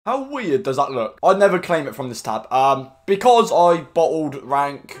How weird does that look? I'd never claim it from this tab. Because I bottled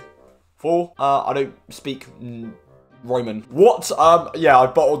rank 4. I don't speak Roman. What? Yeah, I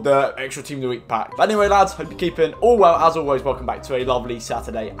bottled the extra team of the week pack. But anyway, lads, hope you're keeping all well. As always, welcome back to a lovely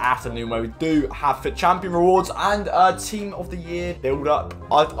Saturday afternoon where we do have fit champion rewards and team of the year build up.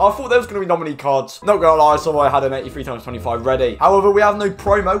 I thought there was going to be nominee cards. Not gonna lie, so I had an 83x25 ready. However, we have no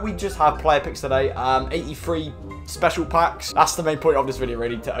promo. We just have player picks today. 83 special packs. That's the main point of this video,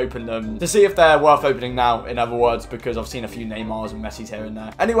 really, to open them to see if they're worth opening now, in other words, because I've seen a few Neymars and Messis here and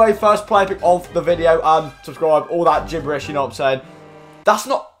there. Anyway, first player pick of the video. Subscribe, all that gibberish, you know what I'm saying? That's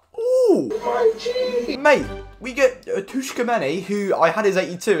not... Ooh! Mate, we get Tushkameni, who I had his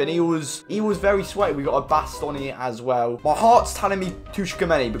 82, and he was very sweaty. We got a Bastoni as well. My heart's telling me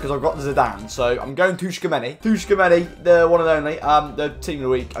Tushkameni because I've got Zidane, so I'm going Tushkameni. Tushkameni, the one and only, the team of the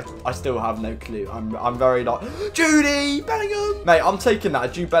week. I still have no clue. I'm very not... Jude Bellingham! Mate, I'm taking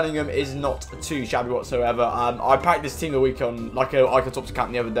that. Jude Bellingham is not too shabby whatsoever. I packed this team of the week on like a Icon Tops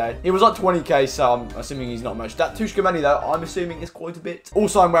account the other day. He was like 20k, so I'm assuming he's not much. That Tushkameni, though, I'm assuming is quite a bit.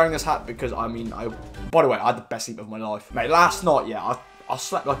 Also, I'm wearing this hat because, I mean, by the way, I had the best sleep of my life. Mate, last night, yeah, I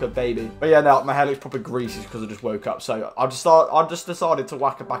slept like a baby. But yeah, now my hair looks proper greasy because I just woke up. So I just decided to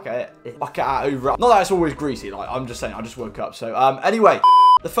whack it back at it. Whack it out over. Not that it's always greasy, like, I'm just saying, I just woke up. So, anyway.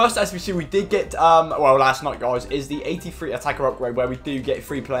 The first SBC we did get, well, last night, guys, is the 83 attacker upgrade, where we do get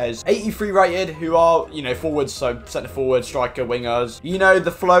 3 players, 83 rated, who are, you know, forwards, so centre forward, striker, wingers. You know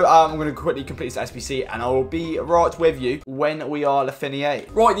the flow. I'm going to quickly complete this SBC, and I will be right with you when we are Lafinier.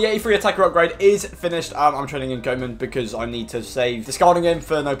 Right, the 83 attacker upgrade is finished. I'm trading in Coman because I need to save discarding him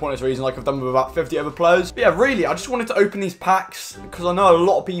for no pointless reason, like I've done with about 50 other players. But yeah, really, I just wanted to open these packs because I know a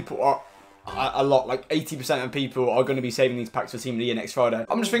lot of people are... like 80% of people are going to be saving these packs for Team of the Year next Friday.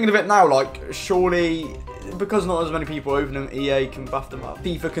 I'm just thinking of it now, like, surely, because not as many people open them, EA can buff them up.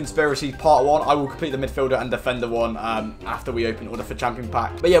 FIFA Conspiracy Part 1, I will complete the midfielder and defender one after we open all the for champion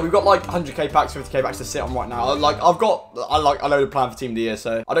packs. But yeah, we've got like 100k packs, 50k packs to sit on right now. Like, I've got a load of plan for Team of the Year,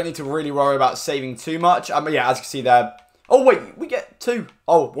 so I don't need to really worry about saving too much. But yeah, as you can see there, oh, wait, we get 2.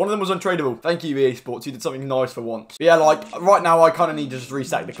 Oh, one of them was untradeable. Thank you, EA Sports. You did something nice for once. But yeah, like, right now, I kind of need to just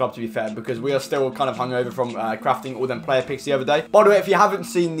reset the club, to be fair, because we are still kind of hungover from crafting all them player picks the other day. By the way, if you haven't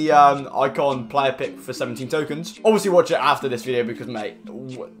seen the icon player pick for 17 tokens, obviously watch it after this video because, mate...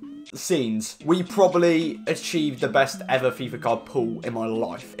 Scenes. We probably achieved the best ever FIFA card pull in my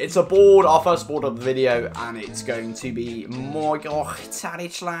life. It's a board, our first board of the video, and it's going to be my god,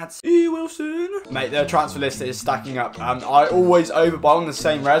 Tadic, lads. E. Wilson. Mate, the transfer list is stacking up. I always overbuy on the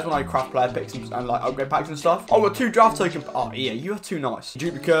same res when I craft player picks and like upgrade packs and stuff. Oh, got 2 draft tokens. Oh, yeah, you are too nice.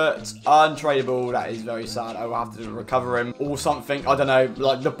 Duplicate, untradeable. That is very sad. I will have to recover him or something. I don't know.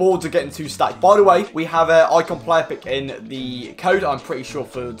 Like, the boards are getting too stacked. By the way, we have an icon player pick in the code, I'm pretty sure,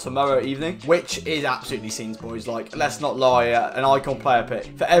 for tomorrow evening, which is absolutely scenes, boys. Like, let's not lie, an icon player pick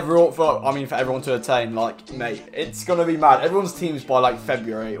for everyone, for everyone to attain. Like, mate, it's gonna be mad. Everyone's teams by like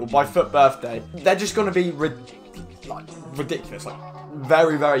February or by foot birthday, they're just gonna be ridiculous, like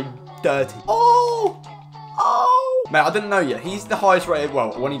very, very dirty. Oh, mate, I didn't know yet. He's the highest rated.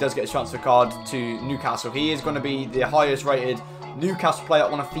 Well, when he does get his transfer card to Newcastle, he is going to be the highest rated Newcastle player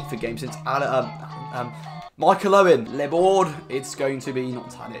on a FIFA game since Michael Owen, Lebord. It's going to be not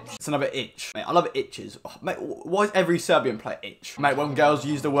Tadic. It's another itch. Mate, I love itches. Oh, mate, why is every Serbian player itch? Mate, when girls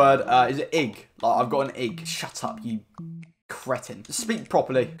use the word, is it ig? Like, I've got an ig. Shut up, you cretin. Speak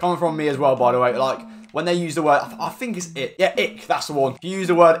properly. Coming from me as well, by the way. Like, when they use the word, I think it's it. Yeah, ick, that's the one. If you use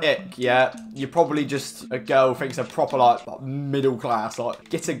the word ick, yeah, you're probably just a girl who thinks they're proper, like middle class. Like,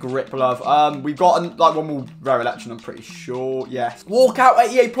 get a grip, love. We've got, like, one more rare election, I'm pretty sure. Yes. Walkout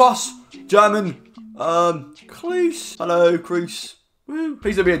 88+. German. Klus. Hello, Cruz. Woo.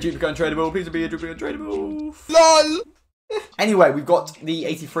 Please don't be a duplicate untradeable. Please don't be a duplicate untradeable. LOL. Anyway, we've got the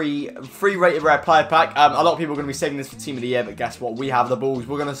 83 free rated rare player pack. A lot of people are going to be saving this for Team of the Year, but guess what? We have the balls.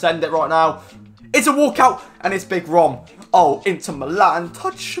 We're going to send it right now. It's a walkout, and it's Big Rom. Oh, Inter Milan,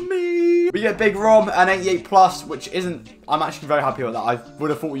 touch me. We get Big Rom and 88+, which isn't... I'm actually very happy with that. I would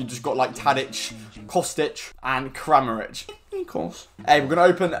have thought you just got, like, Tadic, Kostic, and Kramaric. Of course. Hey, we're going to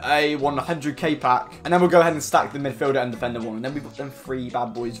open a 100k pack, and then we'll go ahead and stack the midfielder and defender one, and then we've got them 3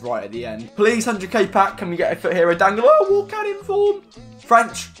 bad boys right at the end. Please, 100k pack, can we get a foot hero dangle? Oh, walkout in form.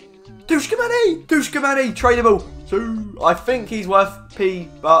 French. Tushkameni, tradable. So, I think he's worth P,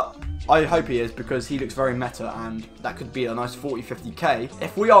 but... I hope he is because he looks very meta and that could be a nice 40-50k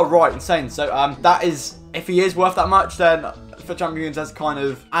if we are right in saying so. That is, if he is worth that much, then for champions as kind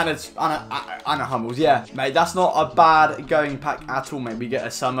of Anna Hummels. Yeah, mate, that's not a bad going pack at all, mate. We get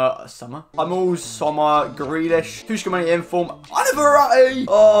a Hummels, Sommer, Grealish, Tushkamani in form, and a Verratti.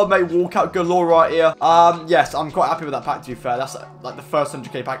 Oh, mate, walkout galore right here. Yes, I'm quite happy with that pack, to be fair. That's like the first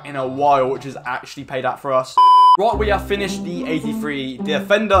 100k pack in a while, which has actually paid out for us. Right, we have finished the 83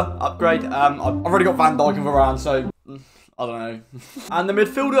 defender upgrade. I've already got Van Dijk and Varane, so I don't know. And the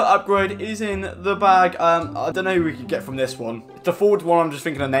midfielder upgrade is in the bag. I don't know who we could get from this one. The forward one, I'm just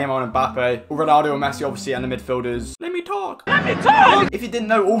thinking of Neymar and Mbappe. Or Ronaldo and Messi, obviously, and the midfielders. Let me talk. Let me talk! If you didn't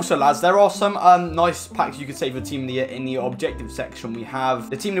know also, lads, there are some nice packs you could save for Team of the Year in the objective section. We have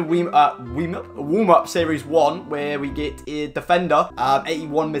the Team of the warm-up Series 1, where we get a defender,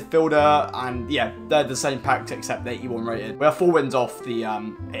 81 midfielder, and yeah, they're the same packs except 81 rated. We have 4 wins off the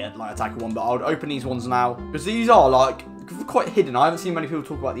like attacker one, but I would open these ones now because these are like quite hidden. I haven't seen many people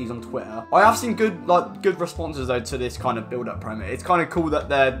talk about these on Twitter. I have seen good responses though to this kind of build-up promo. It's kind of cool that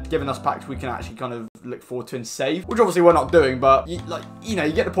they're giving us packs we can actually kind of look forward to and save, which obviously we're not doing, but you know,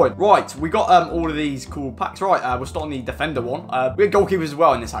 you get the point. Right, we got all of these cool packs. Right, we're starting the defender one. We got goalkeepers as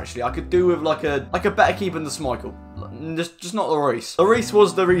well in this actually. I could do with like a better keeper than Schmeichel. Just not Lloris. Lloris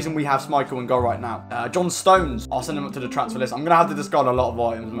was the reason we have Schmeichel and go right now. John Stones, I'll send him up to the transfer list. I'm going to have to discard a lot of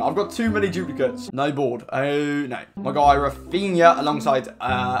items. I've got too many duplicates. No board. Oh, no. My guy, Rafinha, alongside,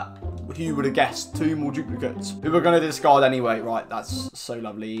 who would have guessed 2 more duplicates, who we're going to discard anyway. Right, that's so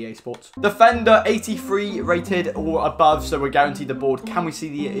lovely, EA Sports. Defender, 83 rated or above, so we're guaranteed the board. Can we see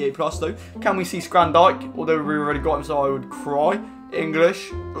the EA Plus, though? Can we see Scrandike? Although we already got him, so I would cry.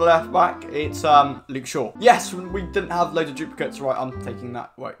 English, left back, it's Luke Shaw. Yes, we didn't have loads of duplicates. Right, I'm taking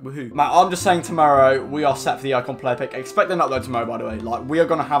that. Wait, woohoo. Matt, I'm just saying tomorrow we are set for the icon player pick. Expect an upload tomorrow, by the way. Like, we are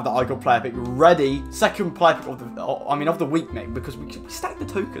going to have the icon player pick ready. Second player pick of the week, mate, because we stacked the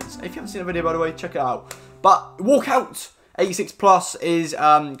tokens. If you haven't seen the video, by the way, check it out. But walkout 86 plus is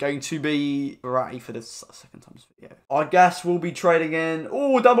going to be Verratti for the second time this video. I guess we'll be trading in,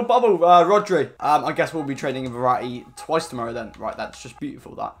 double bubble, Rodri. I guess we'll be trading in Verratti twice tomorrow then. Right, that's just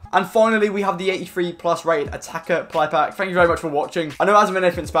beautiful, that. And finally, we have the 83 plus rated attacker player pack. Thank you very much for watching. I know it hasn't been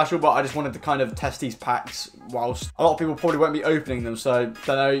anything special, but I just wanted to kind of test these packs whilst a lot of people probably won't be opening them. So, don't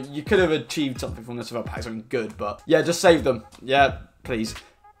know, you could have achieved something from this if I packed something good, but yeah, just save them. Yeah, please.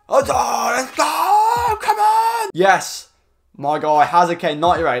 Oh, let's go! Come on! Yes. My guy has a K,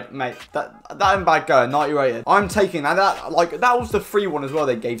 90 rated, mate. That ain't bad going, 90 rated. I'm taking that. That was the free one as well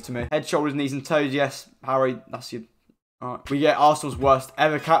they gave to me. Head, shoulders, knees, and toes. Yes, Harry, that's your. Alright. We get Arsenal's worst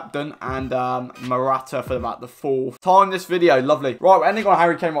ever captain and Morata for about the 4th time this video. Lovely. Right, we're ending on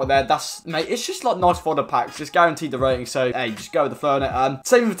Harry Kane right there. That's, mate, it's just like nice fodder packs. It's guaranteed the rating, so hey, just go with the flow on it.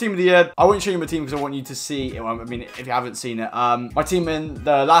 Same for Team of the Year. I won't show you my team because I want you to see it. Well, I mean, if you haven't seen it. My team in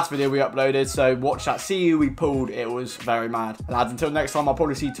the last video we uploaded, so watch that. See who we pulled. It was very mad. Lads, until next time, I'll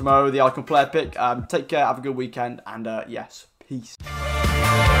probably see you tomorrow with the icon player pick. Take care, have a good weekend, and yes, peace.